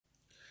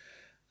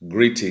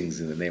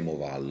Greetings in the name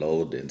of our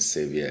Lord and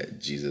Savior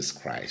Jesus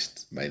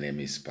Christ. My name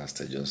is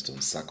Pastor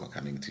Johnston Sako,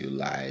 coming to you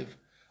live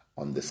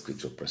on the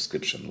Scripture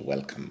Prescription.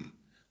 Welcome.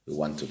 We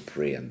want to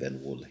pray and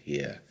then we'll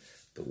hear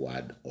the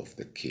word of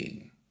the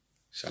King.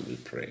 Shall we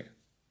pray?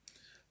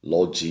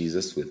 Lord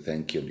Jesus, we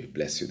thank you and we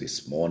bless you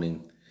this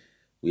morning.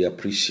 We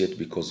appreciate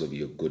because of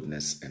your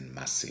goodness and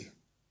mercy.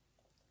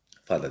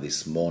 Father,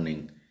 this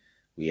morning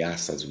we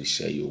ask as we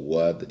share your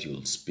word that you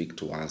will speak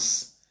to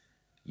us.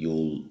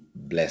 You'll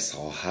bless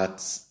our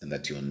hearts and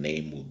that your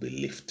name will be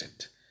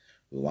lifted.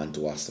 We want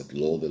to ask that,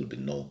 Lord, there'll be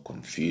no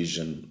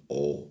confusion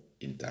or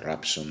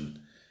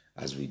interruption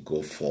as we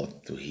go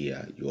forth to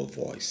hear your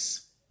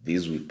voice.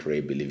 These we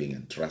pray, believing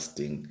and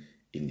trusting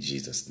in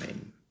Jesus'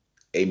 name.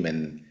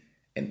 Amen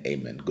and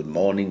amen. Good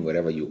morning,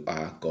 wherever you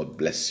are. God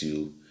bless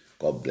you.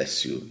 God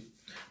bless you.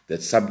 The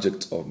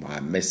subject of my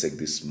message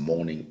this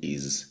morning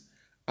is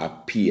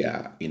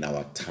appear in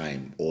our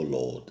time, O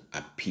Lord.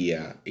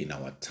 Appear in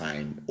our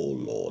time, O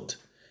Lord.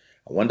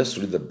 I want us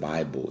to read the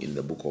Bible in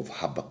the book of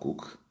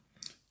Habakkuk,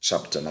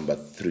 chapter number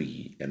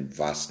 3 and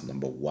verse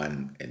number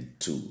 1 and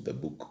 2. The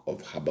book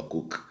of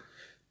Habakkuk,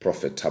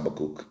 Prophet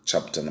Habakkuk,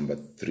 chapter number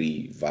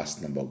 3,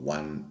 verse number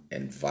 1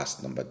 and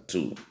verse number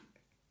 2.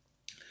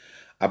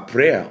 A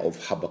prayer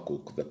of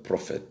Habakkuk the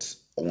prophet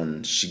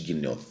on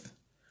Shigionoth.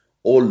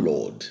 O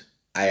Lord,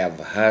 I have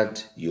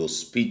heard your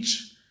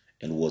speech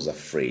and was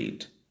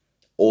afraid.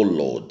 O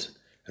Lord,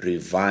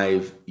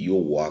 revive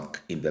your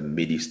work in the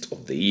midst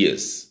of the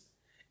years.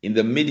 In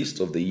the midst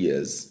of the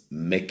years,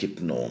 make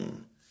it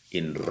known.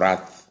 In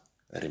wrath,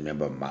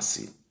 remember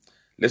mercy.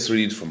 Let's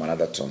read from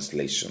another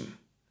translation.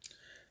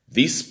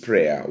 This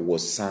prayer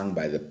was sung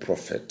by the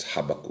prophet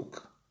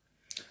Habakkuk.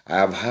 I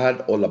have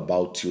heard all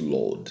about you,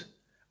 Lord.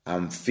 I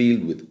am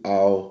filled with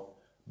awe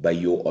by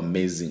your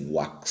amazing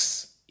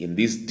works. In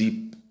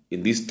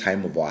this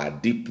time of our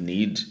deep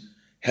need,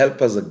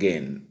 help us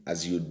again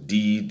as you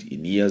did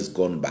in years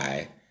gone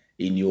by.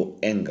 In your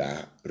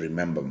anger,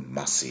 remember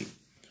mercy.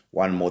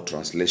 One more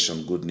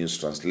translation, Good News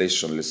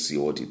Translation. Let's see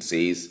what it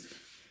says.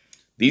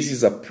 This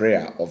is a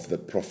prayer of the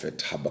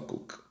prophet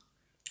Habakkuk.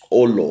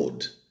 O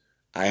Lord,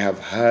 I have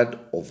heard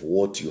of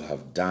what you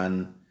have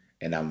done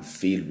and am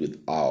filled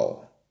with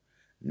awe.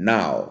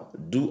 Now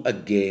do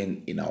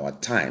again in our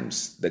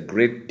times the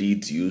great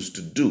deeds you used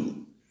to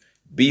do.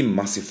 Be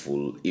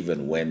merciful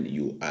even when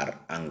you are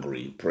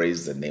angry.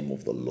 Praise the name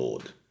of the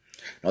Lord.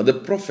 Now the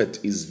prophet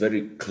is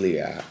very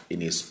clear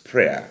in his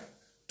prayer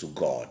to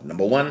God.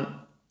 Number one,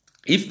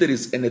 if there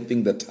is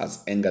anything that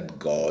has angered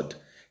God,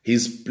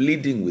 he's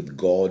pleading with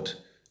God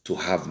to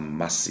have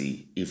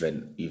mercy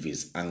even if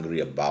he's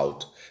angry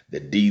about the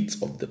deeds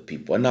of the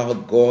people. And our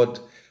God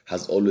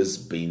has always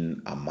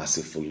been a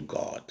merciful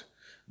God.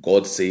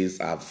 God says,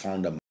 I have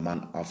found a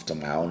man after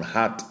my own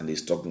heart, and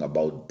he's talking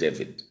about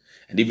David.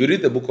 And if you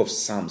read the book of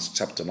Psalms,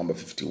 chapter number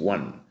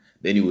 51,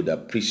 then you would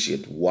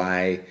appreciate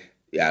why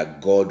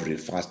God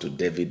refers to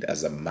David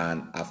as a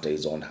man after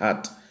his own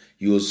heart.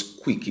 He was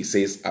quick. He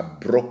says, a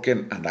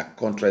broken and a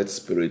contrite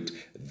spirit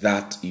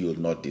that you will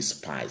not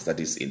despise. That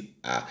is in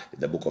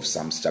the book of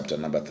Psalms, chapter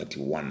number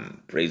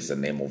 31. Praise the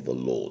name of the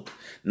Lord.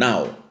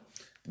 Now,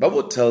 the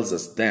Bible tells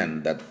us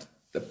then that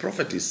the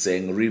prophet is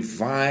saying,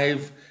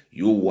 revive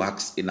your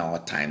works in our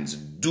times.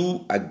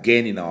 Do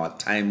again in our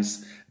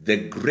times the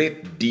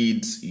great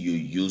deeds you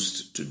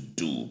used to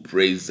do.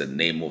 Praise the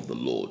name of the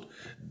Lord.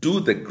 Do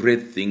the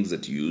great things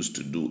that you used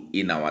to do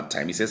in our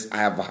time. He says, I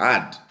have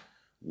heard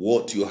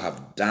what you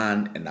have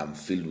done and I'm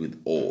filled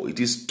with awe. It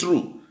is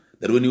true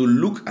that when you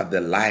look at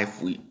the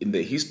life in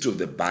the history of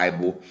the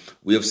Bible,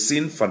 we have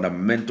seen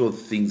fundamental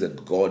things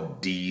that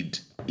God did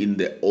in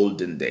the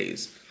olden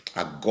days.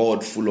 A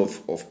God full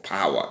of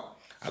power,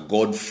 a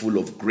God full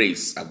of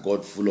grace, a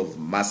God full of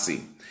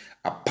mercy,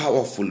 a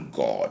powerful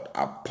God,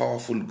 a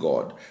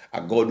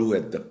God who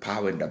had the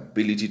power and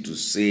ability to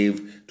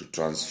save, to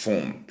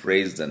transform.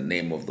 Praise the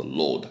name of the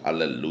Lord.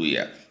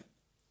 Hallelujah.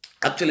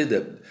 Actually,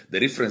 the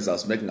reference I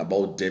was making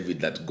about David,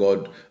 that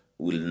God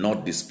will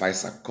not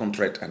despise a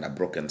contrite and a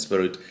broken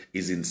spirit,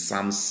 is in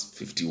Psalms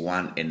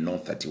 51 and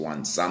not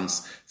 31.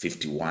 Psalms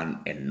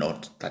 51 and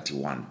not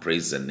 31.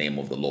 Praise the name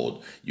of the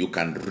Lord. You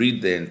can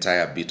read the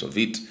entire bit of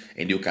it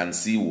and you can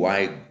see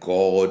why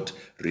God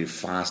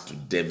refers to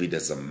David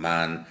as a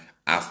man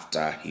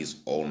after his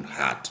own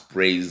heart.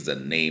 Praise the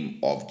name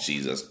of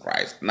Jesus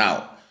Christ.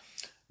 Now,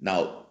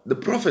 the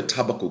prophet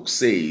Habakkuk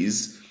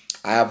says,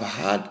 I have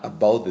heard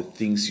about the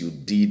things you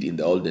did in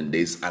the olden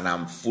days and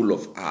I'm full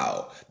of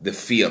awe, the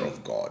fear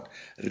of God.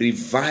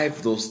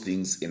 Revive those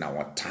things in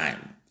our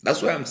time.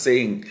 That's why I'm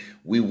saying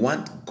we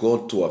want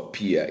God to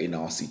appear in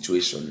our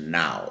situation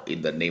now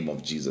in the name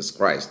of Jesus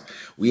Christ.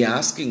 We are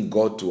asking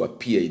God to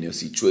appear in your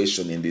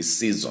situation in this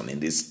season, in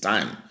this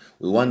time.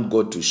 We want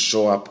God to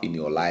show up in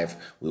your life.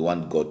 We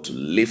want God to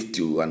lift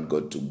you. We want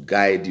God to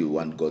guide you. We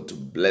want God to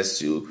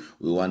bless you.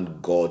 We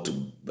want God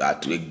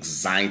to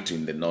excite you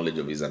in the knowledge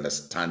of His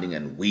understanding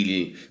and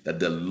will, that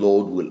the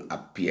Lord will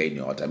appear in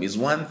your time. It's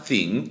one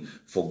thing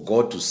for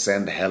God to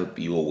send help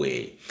your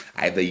way,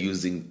 either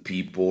using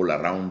people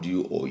around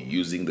you or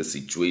using the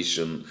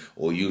situation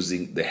or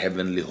using the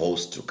heavenly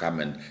host to come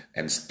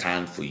and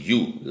stand for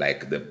you,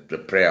 like the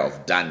prayer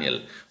of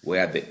Daniel,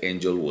 where the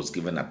angel was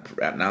given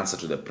an answer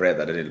to the prayer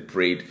that Daniel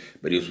prayed,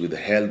 but it was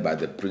withheld by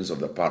the prince of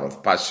the power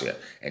of Persia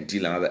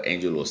until another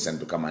angel was sent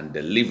to come and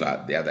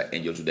deliver the other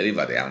angel to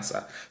deliver the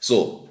answer.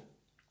 So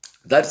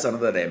that's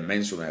another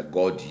dimension where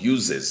God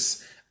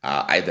uses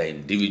either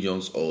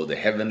individuals or the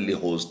heavenly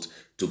host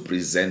to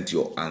present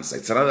your answer.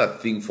 It's another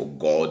thing for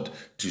God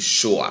to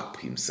show up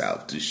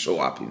Himself,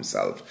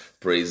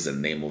 Praise the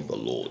name of the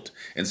Lord.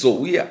 And so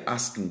we are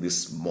asking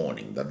this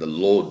morning that the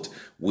Lord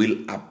will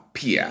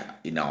appear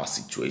in our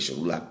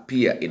situation, will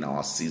appear in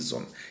our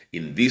season.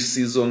 In this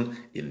season,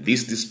 in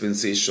this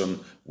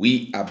dispensation,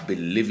 we are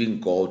believing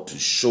God to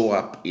show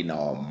up in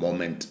our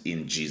moment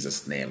in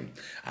Jesus' name.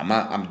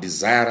 I'm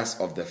desirous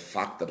of the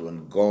fact that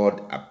when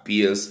God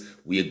appears,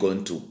 we are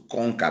going to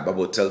conquer. The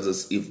Bible tells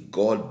us, if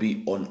God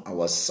be on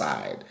our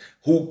side,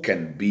 who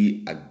can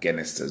be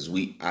against us?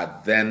 We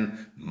are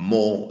then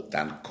more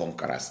than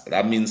conquerors.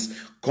 That means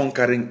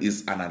conquering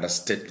is an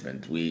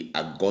understatement. We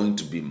are going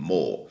to be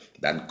more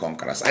than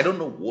conquerors. I don't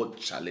know what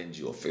challenge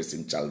you're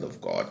facing, child of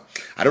God.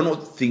 I don't know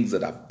things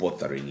that are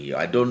bothering you.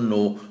 I don't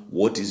know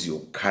what is your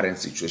current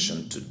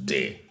situation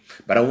today.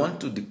 But I want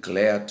to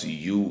declare to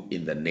you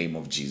in the name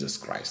of Jesus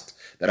Christ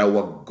that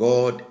our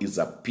God is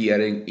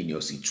appearing in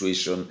your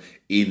situation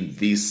in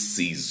this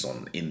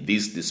season, in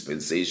this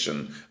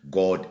dispensation.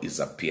 God is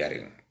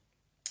appearing.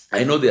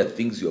 I know there are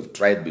things you have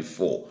tried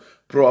before.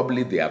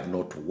 Probably they have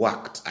not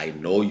worked. I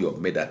know you have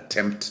made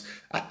attempts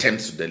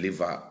to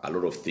deliver a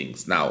lot of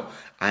things. Now,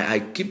 I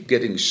keep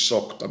getting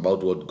shocked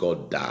about what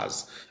God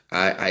does.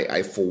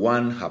 I, for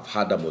one, have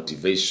had a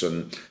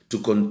motivation to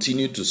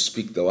continue to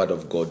speak the word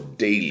of God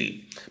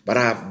daily. But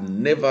I have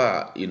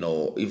never,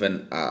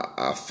 even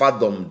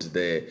fathomed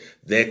the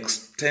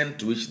extent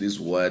to which this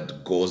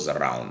word goes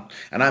around.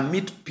 And I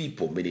meet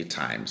people many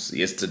times.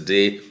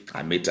 Yesterday,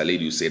 I met a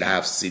lady who said, I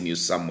have seen you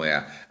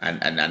somewhere.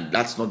 And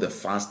that's not the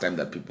first time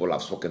that people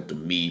have spoken to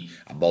me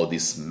about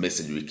this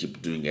message we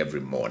keep doing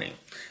every morning.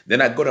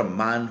 Then I got a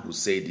man who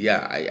said,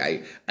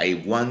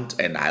 I want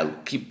and I'll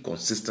keep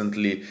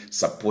consistently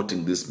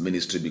supporting this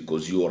ministry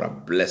because you are a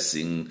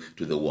blessing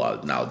to the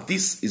world. Now,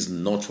 this is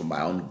not for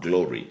my own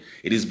glory.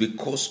 It is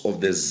because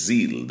of the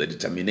zeal, the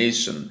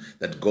determination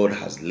that God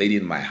has laid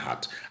in my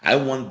heart. I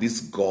want this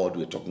God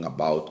we're talking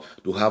about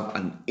to have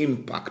an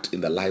impact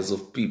in the lives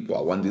of people.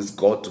 I want this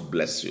God to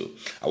bless you.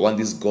 I want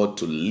this God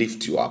to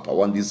lift you up. I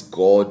want this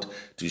God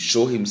to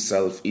show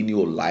Himself in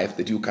your life,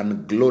 that you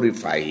can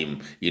glorify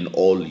Him in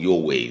all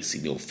your ways,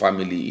 in your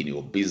family, in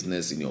your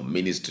business, in your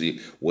ministry,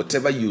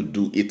 whatever you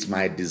do. It's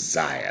my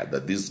desire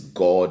that this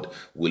God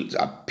will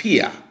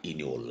appear in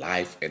your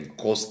life and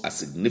cause a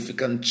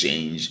significant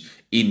change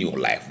in your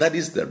life. That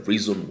is the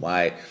reason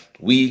why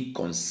we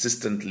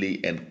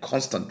consistently and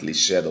constantly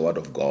share the word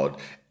of God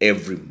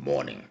every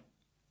morning.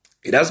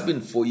 It has been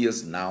 4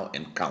 years now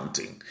and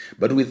counting,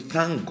 but we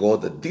thank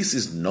God that this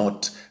is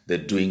not the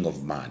doing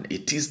of man.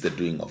 It is the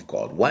doing of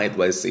God. Why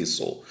do I say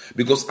so?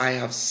 Because I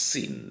have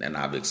seen and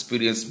I've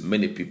experienced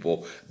many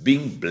people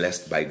being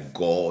blessed by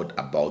God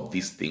about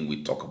this thing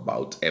we talk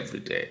about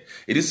every day.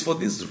 It is for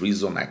this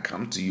reason I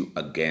come to you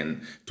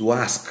again to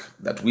ask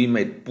that we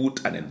may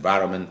put an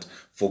environment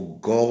for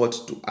God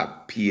to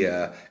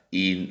appear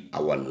in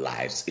our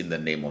lives in the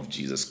name of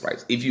Jesus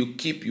Christ. If you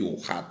keep your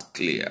heart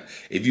clear,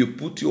 if you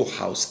put your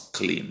house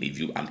clean,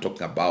 I'm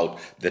talking about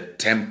the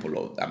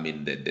temple,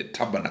 the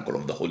tabernacle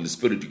of the Holy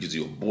Spirit, which is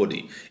your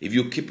body. If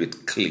you keep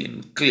it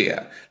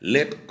clear,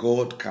 let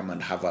God come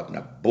and have an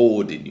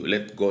abode in you.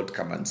 Let God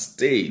come and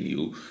stay in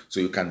you so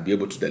you can be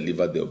able to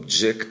deliver the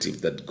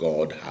objective that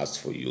God has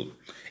for you.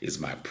 It's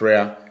my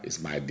prayer,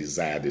 it's my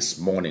desire this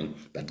morning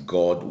that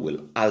God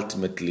will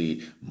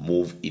ultimately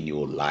move in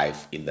your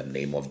life in the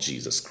name of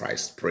Jesus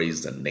Christ.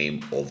 Praise the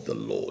name of the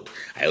Lord.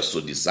 I also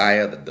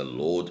desire that the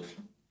Lord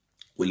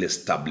will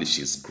establish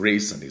His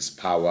grace and His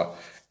power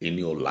in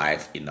your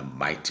life in a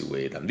mighty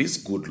way. And this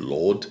good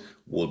Lord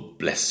will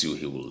bless you.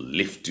 He will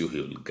lift you.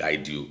 He will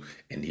guide you.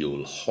 And He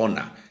will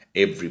honor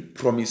every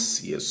promise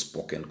He has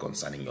spoken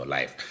concerning your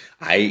life.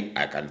 I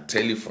can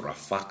tell you for a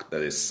fact that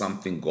there's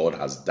something God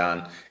has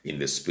done in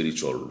the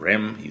spiritual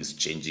realm. He's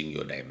changing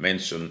your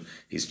dimension.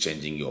 He's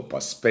changing your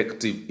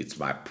perspective. It's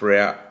my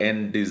prayer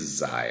and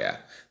desire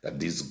that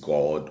this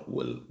God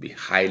will be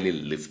highly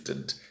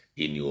lifted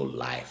in your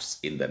lives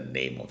in the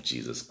name of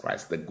Jesus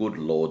Christ. The good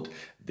Lord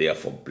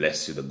therefore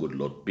bless you. The good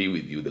Lord be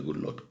with you. The good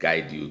Lord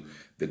guide you.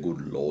 The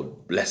good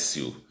Lord bless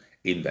you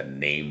in the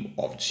name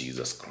of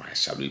Jesus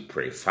Christ. Shall we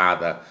pray?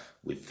 Father,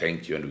 we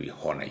thank you and we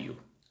honor you.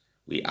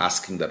 We're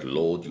asking that,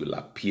 Lord, you will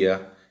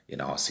appear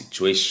in our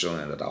situation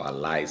and that our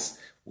lives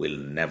will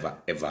never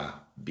ever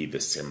be the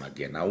same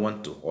again. I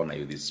want to honor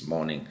you this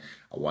morning.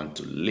 I want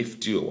to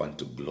lift you. I want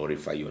to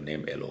glorify your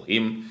name,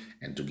 Elohim,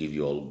 and to give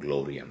you all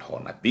glory and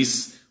honor.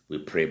 This we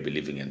pray,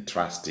 believing and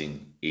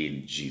trusting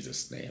in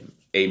Jesus' name.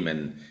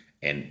 Amen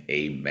and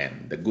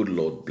amen. The good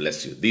Lord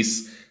bless you.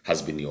 This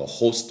has been your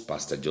host,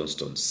 Pastor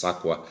Johnston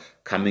Sakwa,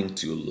 coming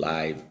to you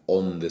live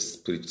on the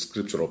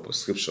Scriptural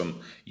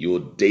Prescription, your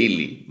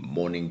daily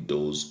morning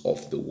dose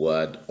of the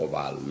word of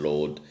our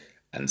Lord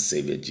and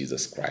Savior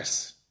Jesus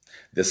Christ.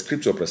 The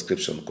Scriptural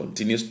Prescription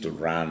continues to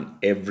run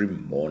every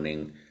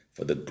morning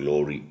for the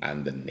glory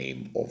and the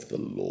name of the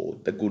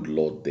Lord. The good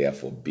Lord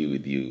therefore be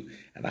with you,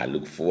 and I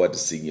look forward to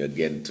seeing you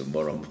again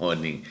tomorrow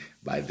morning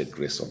by the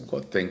grace of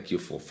God. Thank you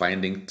for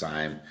finding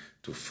time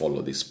to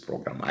follow this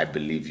program. I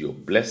believe you're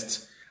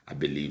blessed. I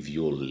believe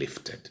you're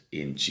lifted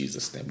in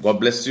Jesus' name. God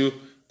bless you.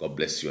 God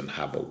bless you, and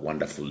have a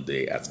wonderful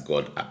day as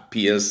God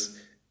appears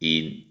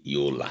in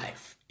your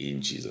life.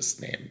 In Jesus'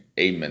 name,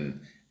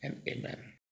 amen and amen.